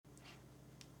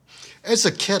As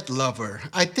a cat lover,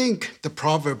 I think the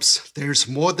proverbs, there's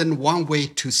more than one way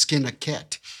to skin a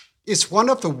cat, is one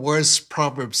of the worst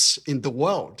proverbs in the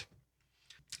world.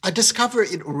 I discovered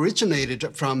it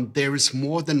originated from there is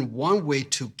more than one way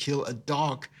to kill a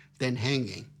dog than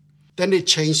hanging. Then it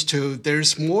changed to there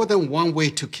is more than one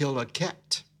way to kill a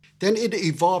cat. Then it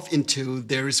evolved into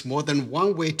there is more than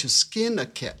one way to skin a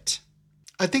cat.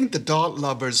 I think the dog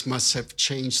lovers must have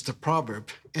changed the proverb,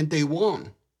 and they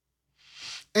won.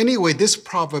 Anyway, this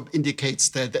proverb indicates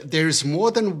that there is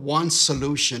more than one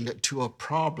solution to a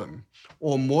problem,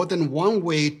 or more than one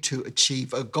way to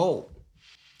achieve a goal.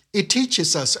 It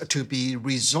teaches us to be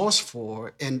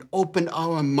resourceful and open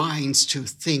our minds to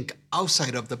think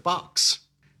outside of the box.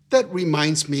 That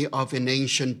reminds me of an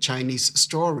ancient Chinese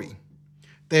story.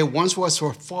 There once was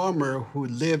a farmer who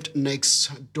lived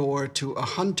next door to a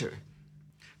hunter.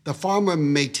 The farmer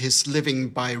made his living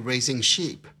by raising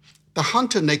sheep. The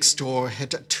hunter next door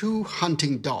had two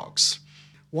hunting dogs.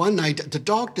 One night, the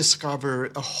dog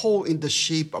discovered a hole in the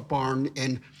sheep barn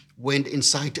and went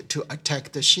inside to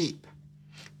attack the sheep.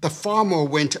 The farmer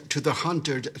went to the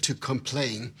hunter to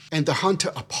complain, and the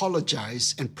hunter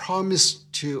apologized and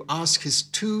promised to ask his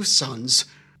two sons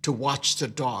to watch the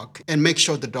dog and make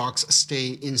sure the dogs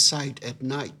stay inside at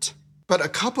night. But a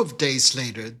couple of days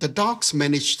later, the dogs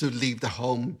managed to leave the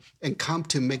home and come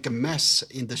to make a mess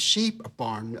in the sheep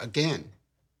barn again.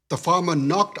 The farmer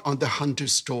knocked on the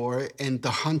hunter's door, and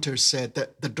the hunter said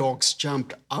that the dogs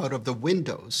jumped out of the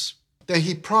windows. Then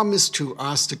he promised to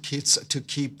ask the kids to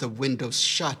keep the windows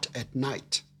shut at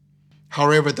night.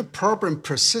 However, the problem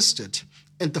persisted,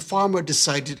 and the farmer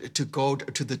decided to go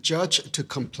to the judge to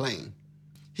complain.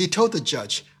 He told the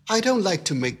judge, "I don't like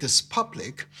to make this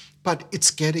public, but it's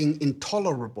getting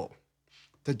intolerable."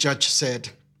 The judge said,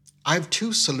 "I have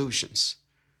two solutions.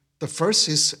 The first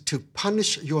is to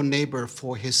punish your neighbor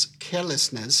for his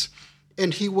carelessness,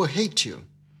 and he will hate you.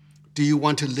 Do you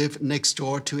want to live next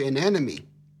door to an enemy?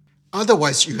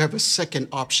 Otherwise, you have a second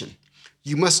option.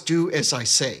 You must do as I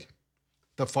say."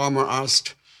 The farmer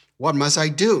asked, "What must I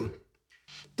do?"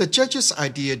 The judge's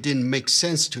idea didn't make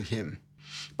sense to him,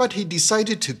 but he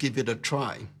decided to give it a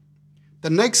try. The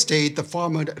next day, the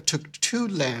farmer took two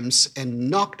lambs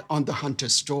and knocked on the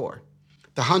hunter's door.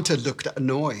 The hunter looked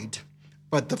annoyed,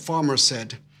 but the farmer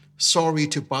said, "Sorry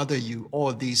to bother you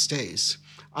all these days.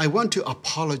 I want to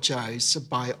apologize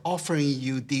by offering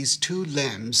you these two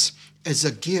lambs as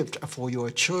a gift for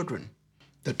your children."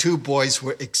 The two boys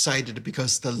were excited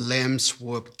because the lambs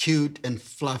were cute and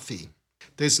fluffy.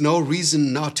 There's no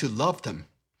reason not to love them.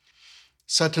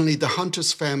 Suddenly, the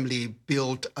hunter's family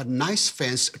built a nice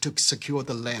fence to secure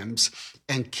the lambs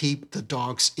and keep the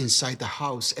dogs inside the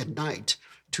house at night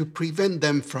to prevent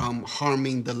them from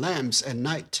harming the lambs at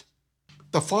night.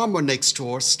 The farmer next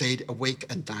door stayed awake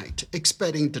at night,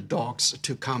 expecting the dogs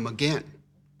to come again.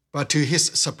 But to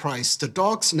his surprise, the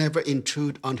dogs never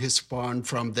intrude on his barn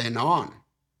from then on.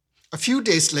 A few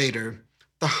days later,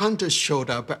 the hunter showed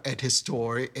up at his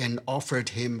door and offered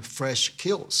him fresh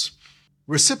kills,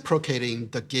 reciprocating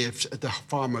the gift the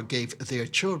farmer gave their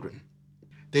children.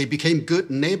 They became good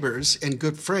neighbors and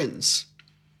good friends.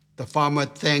 The farmer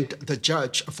thanked the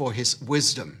judge for his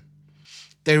wisdom.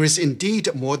 There is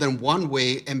indeed more than one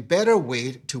way and better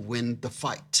way to win the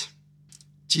fight.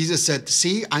 Jesus said,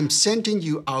 "See, I'm sending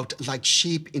you out like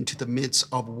sheep into the midst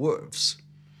of wolves.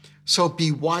 So be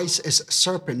wise as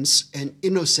serpents and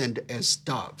innocent as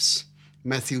doves."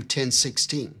 Matthew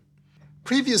 10:16.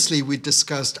 Previously, we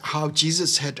discussed how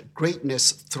Jesus had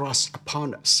greatness thrust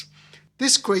upon us.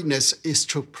 This greatness is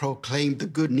to proclaim the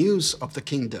good news of the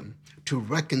kingdom, to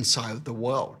reconcile the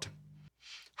world.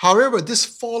 However, this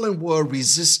fallen world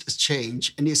resists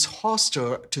change and is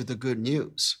hostile to the good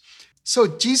news. So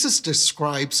Jesus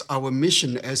describes our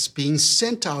mission as being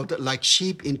sent out like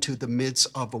sheep into the midst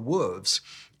of wolves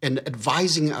and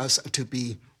advising us to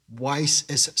be wise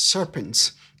as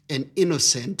serpents and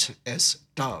innocent as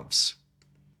doves.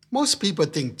 Most people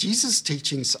think Jesus'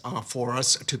 teachings are for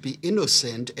us to be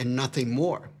innocent and nothing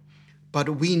more.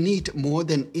 But we need more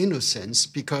than innocence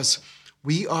because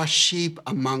we are sheep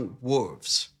among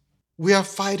wolves. We are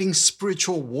fighting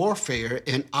spiritual warfare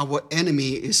and our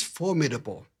enemy is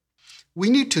formidable. We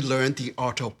need to learn the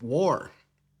art of war.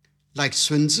 Like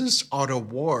Sun Tzu's art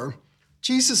of war,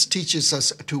 Jesus teaches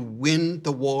us to win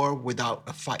the war without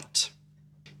a fight.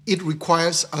 It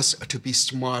requires us to be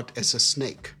smart as a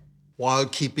snake while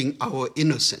keeping our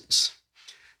innocence.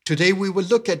 Today, we will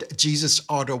look at Jesus'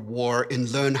 art of war and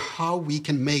learn how we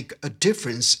can make a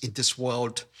difference in this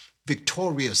world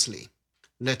victoriously.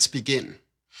 Let's begin.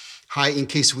 Hi, in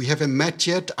case we haven't met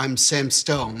yet, I'm Sam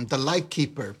Stone, the light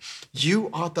keeper. You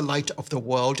are the light of the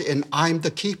world, and I'm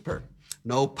the keeper.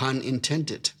 No pun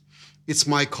intended. It's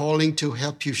my calling to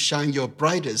help you shine your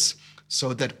brightest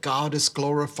so that God is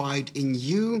glorified in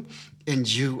you and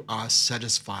you are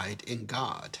satisfied in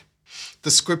God.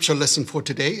 The scripture lesson for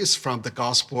today is from the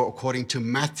Gospel according to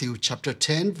Matthew chapter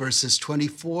 10, verses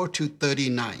 24 to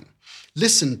 39.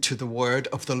 Listen to the word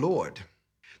of the Lord.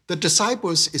 The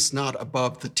disciples is not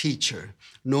above the teacher,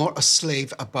 nor a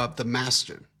slave above the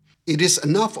master. It is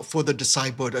enough for the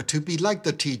disciple to be like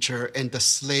the teacher and the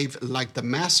slave like the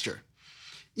master.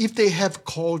 If they have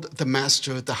called the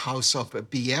master the house of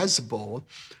Beelzebul,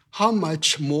 how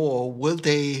much more will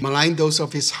they malign those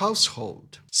of his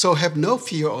household? So have no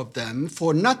fear of them,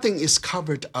 for nothing is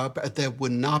covered up that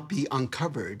would not be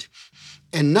uncovered,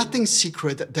 and nothing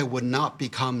secret that would not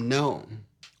become known.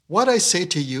 What I say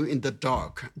to you in the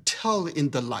dark, tell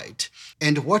in the light,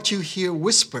 and what you hear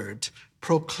whispered,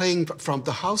 proclaim from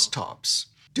the housetops.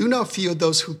 Do not fear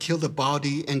those who kill the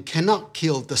body and cannot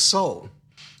kill the soul.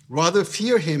 Rather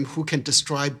fear him who can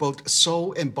destroy both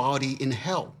soul and body in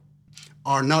hell.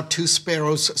 Are not 2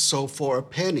 sparrows sold for a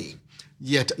penny?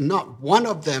 Yet not one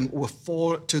of them will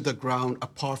fall to the ground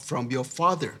apart from your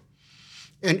Father.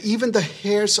 And even the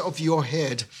hairs of your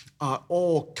head are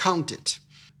all counted.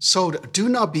 So do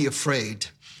not be afraid.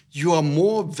 You are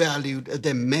more valued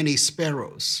than many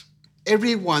sparrows.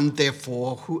 Everyone,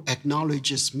 therefore, who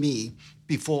acknowledges me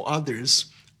before others,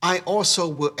 I also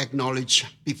will acknowledge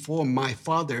before my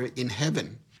Father in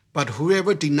heaven. But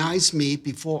whoever denies me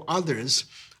before others,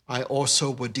 I also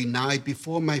will deny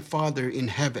before my Father in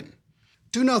heaven.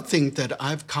 Do not think that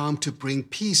I've come to bring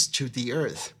peace to the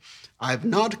earth. I have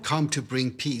not come to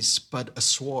bring peace, but a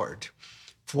sword.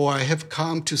 For I have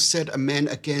come to set a man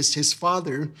against his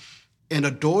father, and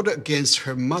a daughter against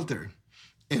her mother,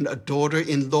 and a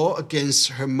daughter-in-law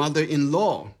against her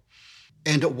mother-in-law.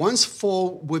 And one's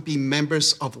foe will be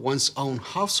members of one's own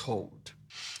household.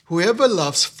 Whoever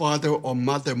loves father or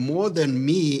mother more than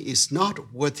me is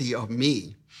not worthy of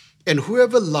me. And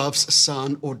whoever loves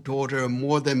son or daughter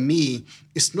more than me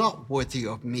is not worthy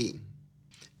of me.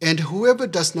 And whoever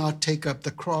does not take up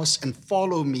the cross and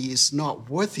follow me is not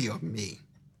worthy of me.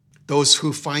 Those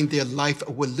who find their life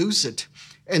will lose it,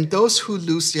 and those who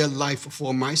lose their life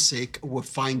for my sake will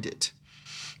find it.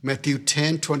 Matthew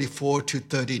 10, 24 to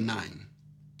 39.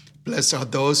 Blessed are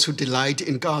those who delight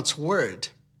in God's word.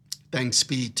 Thanks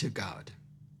be to God.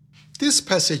 This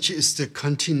passage is the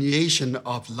continuation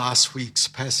of last week's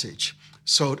passage.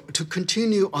 So to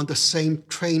continue on the same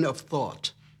train of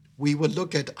thought, we will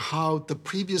look at how the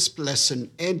previous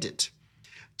lesson ended.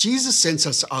 Jesus sends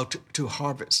us out to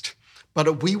harvest,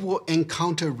 but we will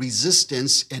encounter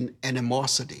resistance and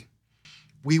animosity.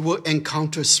 We will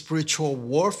encounter spiritual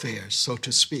warfare, so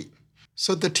to speak.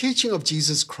 So the teaching of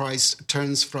Jesus Christ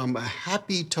turns from a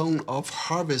happy tone of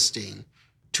harvesting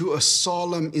to a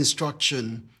solemn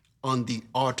instruction on the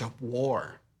art of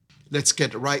war. Let's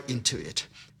get right into it.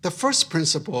 The first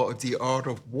principle of the art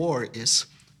of war is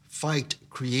fight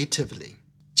creatively.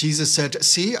 Jesus said,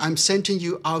 "See, I'm sending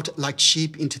you out like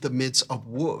sheep into the midst of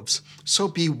wolves. So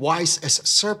be wise as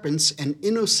serpents and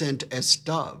innocent as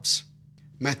doves."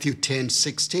 Matthew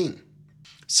 10:16.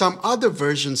 Some other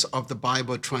versions of the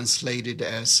Bible translated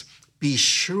as, "Be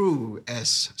shrewd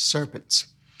as serpents."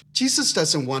 Jesus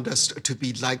doesn't want us to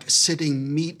be like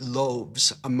sitting meat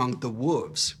loaves among the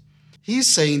wolves. He's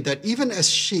saying that even as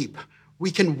sheep,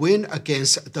 we can win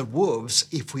against the wolves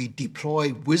if we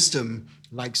deploy wisdom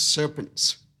like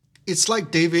serpents. It's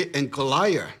like David and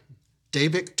Goliath.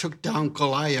 David took down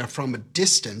Goliath from a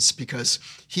distance because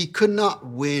he could not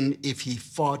win if he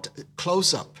fought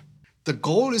close up. The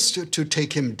goal is to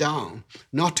take him down,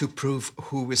 not to prove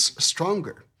who is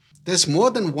stronger. There's more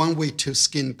than one way to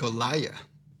skin Goliath.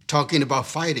 Talking about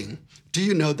fighting, do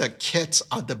you know that cats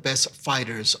are the best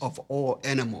fighters of all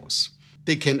animals?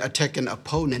 They can attack an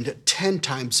opponent 10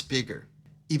 times bigger.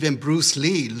 Even Bruce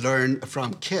Lee learned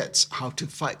from cats how to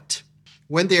fight.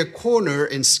 When they are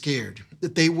cornered and scared,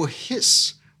 they will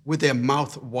hiss with their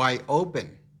mouth wide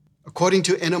open. According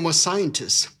to animal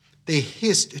scientists, they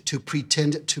hissed to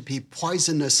pretend to be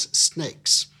poisonous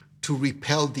snakes to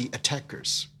repel the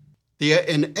attackers. They are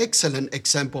an excellent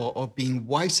example of being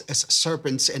wise as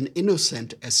serpents and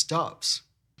innocent as doves.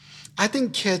 I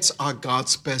think cats are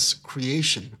God's best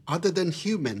creation, other than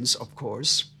humans, of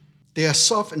course. They are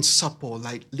soft and supple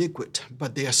like liquid,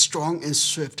 but they are strong and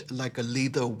swift like a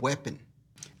lethal weapon.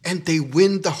 And they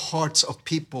win the hearts of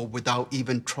people without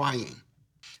even trying.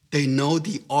 They know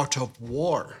the art of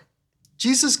war.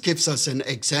 Jesus gives us an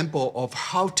example of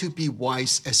how to be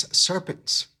wise as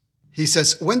serpents. He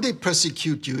says, when they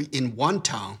persecute you in one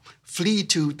town, flee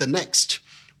to the next.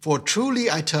 For truly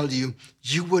I tell you,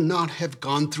 you will not have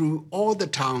gone through all the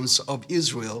towns of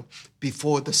Israel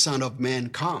before the Son of Man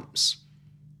comes.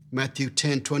 Matthew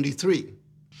 10:23.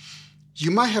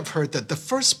 You might have heard that the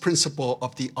first principle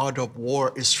of the art of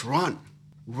war is run.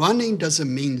 Running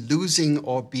doesn't mean losing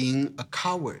or being a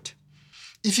coward.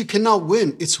 If you cannot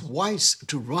win, it's wise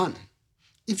to run.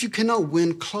 If you cannot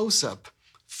win close up,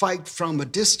 fight from a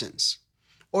distance,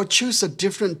 or choose a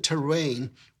different terrain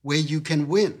where you can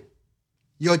win.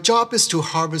 Your job is to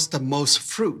harvest the most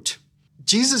fruit.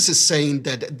 Jesus is saying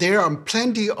that there are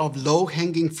plenty of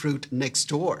low-hanging fruit next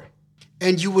door,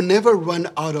 and you will never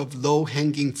run out of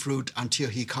low-hanging fruit until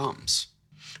he comes.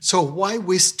 So why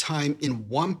waste time in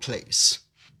one place?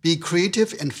 Be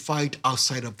creative and fight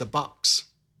outside of the box.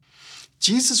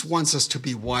 Jesus wants us to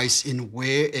be wise in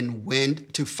where and when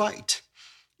to fight.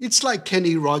 It's like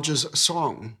Kenny Rogers'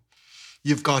 song.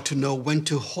 You've got to know when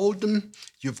to hold them.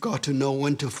 You've got to know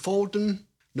when to fold them,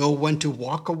 know when to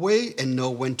walk away, and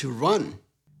know when to run.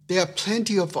 There are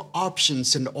plenty of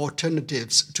options and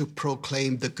alternatives to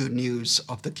proclaim the good news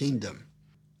of the kingdom.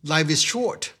 Life is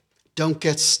short. Don't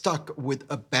get stuck with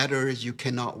a battle you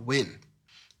cannot win.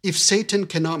 If Satan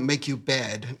cannot make you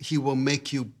bad, he will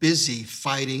make you busy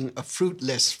fighting a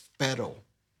fruitless battle.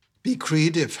 Be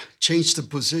creative, change the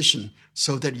position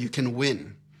so that you can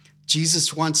win.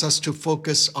 Jesus wants us to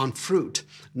focus on fruit,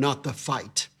 not the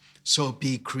fight. So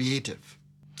be creative.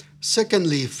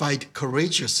 Secondly, fight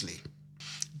courageously.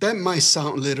 That might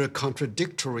sound a little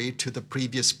contradictory to the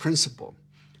previous principle,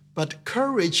 but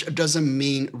courage doesn't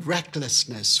mean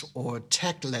recklessness or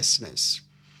tactlessness.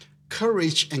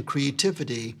 Courage and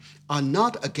creativity are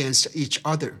not against each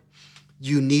other.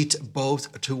 You need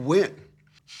both to win.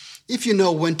 If you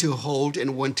know when to hold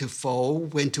and when to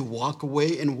fold, when to walk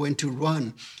away and when to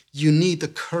run, you need the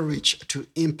courage to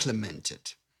implement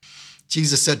it.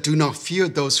 Jesus said, "Do not fear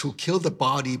those who kill the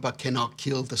body but cannot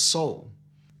kill the soul.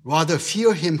 Rather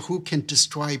fear him who can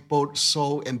destroy both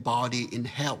soul and body in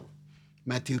hell."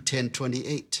 Matthew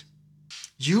 10:28.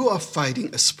 You are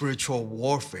fighting a spiritual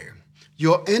warfare.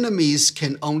 Your enemies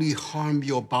can only harm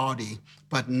your body,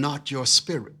 but not your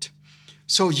spirit.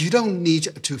 So you don't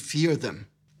need to fear them.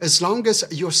 As long as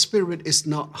your spirit is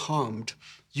not harmed,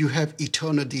 you have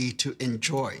eternity to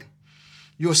enjoy.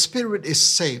 Your spirit is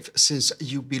safe since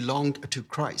you belong to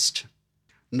Christ.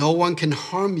 No one can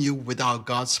harm you without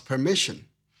God's permission.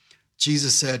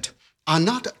 Jesus said, "Are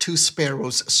not two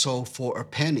sparrows sold for a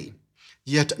penny?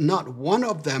 Yet not one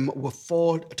of them will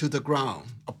fall to the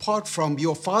ground apart from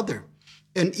your Father.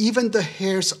 And even the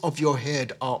hairs of your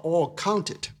head are all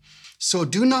counted. So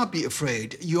do not be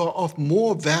afraid. You are of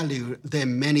more value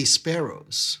than many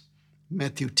sparrows."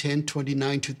 Matthew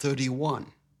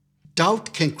 10:29-31.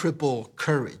 Doubt can cripple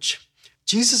courage.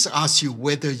 Jesus asks you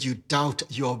whether you doubt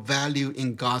your value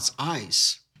in God's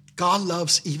eyes. God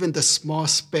loves even the small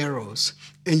sparrows,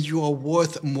 and you are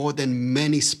worth more than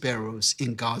many sparrows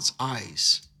in God's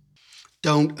eyes.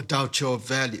 Don't doubt your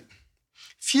value.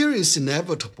 Fear is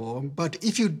inevitable, but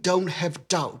if you don't have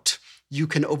doubt, you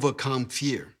can overcome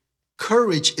fear.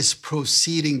 Courage is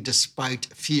proceeding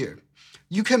despite fear.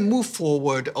 You can move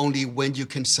forward only when you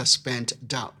can suspend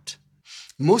doubt.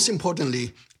 Most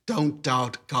importantly, don't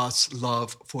doubt God's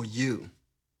love for you.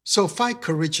 So fight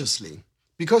courageously,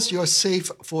 because you're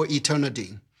safe for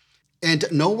eternity, and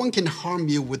no one can harm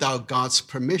you without God's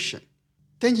permission.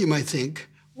 Then you might think,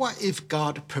 what if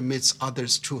God permits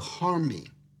others to harm me?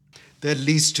 That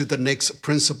leads to the next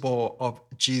principle of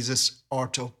Jesus'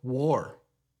 art of war.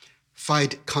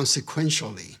 Fight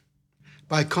consequentially.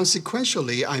 By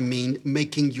consequentially, I mean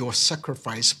making your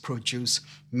sacrifice produce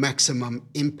maximum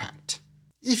impact.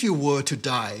 If you were to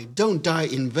die, don't die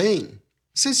in vain.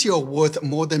 Since you're worth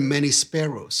more than many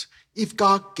sparrows, if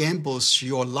God gambles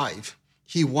your life,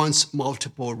 he wants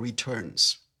multiple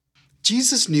returns.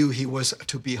 Jesus knew he was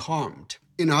to be harmed.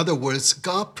 In other words,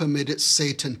 God permitted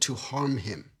Satan to harm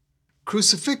him.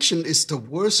 Crucifixion is the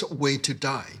worst way to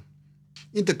die.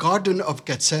 In the Garden of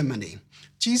Gethsemane,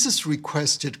 Jesus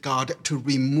requested God to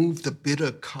remove the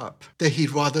bitter cup that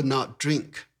he'd rather not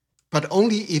drink, but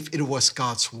only if it was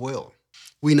God's will.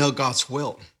 We know God's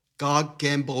will. God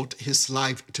gambled his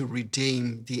life to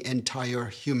redeem the entire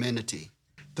humanity.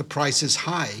 The price is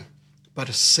high,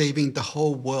 but saving the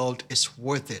whole world is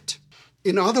worth it.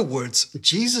 In other words,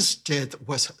 Jesus' death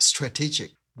was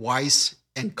strategic, wise,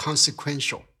 and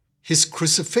consequential. His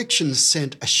crucifixion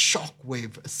sent a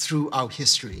shockwave throughout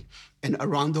history and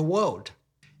around the world.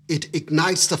 It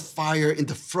ignites the fire in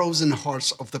the frozen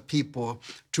hearts of the people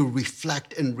to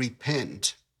reflect and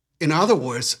repent. In other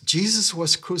words, Jesus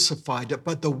was crucified,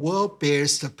 but the world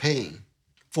bears the pain.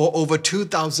 For over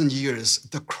 2,000 years,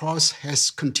 the cross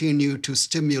has continued to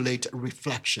stimulate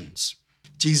reflections.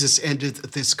 Jesus ended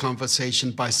this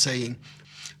conversation by saying,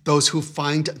 "Those who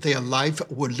find their life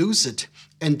will lose it,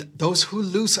 and those who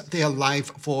lose their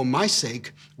life for my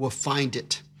sake will find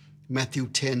it." Matthew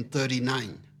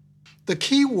 10:39. The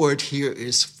key word here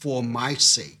is "for my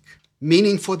sake,"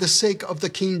 meaning for the sake of the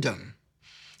kingdom.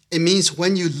 It means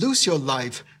when you lose your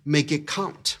life, make it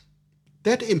count.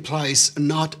 That implies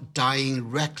not dying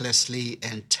recklessly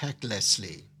and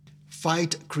tactlessly.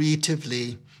 Fight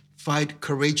creatively, fight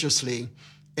courageously,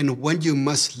 and when you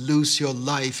must lose your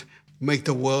life, make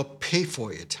the world pay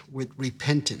for it with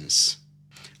repentance.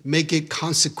 Make it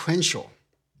consequential.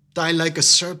 Die like a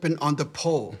serpent on the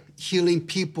pole, healing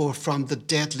people from the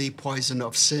deadly poison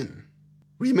of sin.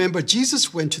 Remember,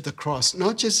 Jesus went to the cross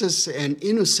not just as an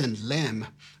innocent lamb,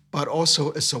 but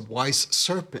also as a wise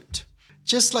serpent,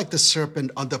 just like the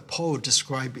serpent on the pole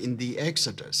described in the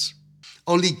Exodus.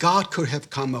 Only God could have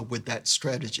come up with that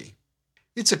strategy.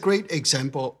 It's a great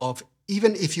example of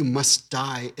even if you must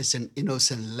die as an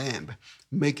innocent lamb,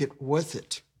 make it worth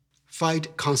it.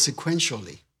 Fight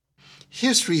consequentially.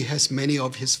 History has many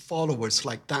of his followers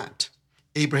like that.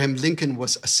 Abraham Lincoln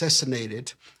was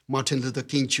assassinated, Martin Luther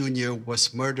King Jr.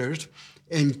 was murdered,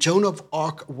 and Joan of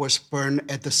Arc was burned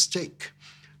at the stake.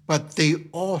 But they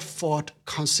all fought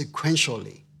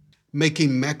consequentially,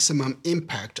 making maximum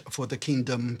impact for the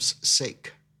kingdom's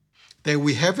sake. There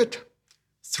we have it.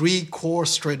 3 core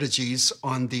strategies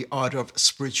on the art of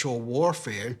spiritual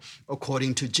warfare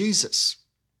according to Jesus.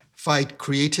 Fight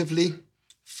creatively,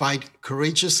 fight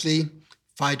courageously,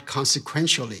 fight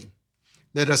consequentially.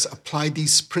 Let us apply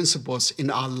these principles in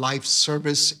our life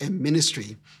service and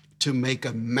ministry to make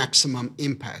a maximum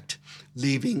impact,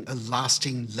 leaving a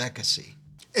lasting legacy,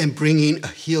 and bringing a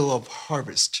hill of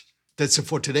harvest. That's it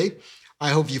for today.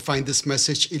 I hope you find this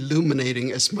message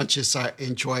illuminating as much as I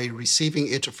enjoy receiving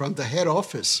it from the head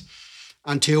office.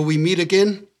 Until we meet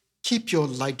again, keep your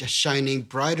light shining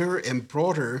brighter and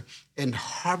broader and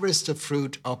harvest the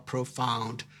fruit of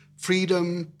profound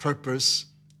freedom, purpose,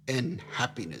 and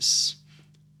happiness.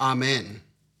 Amen.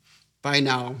 Bye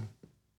now.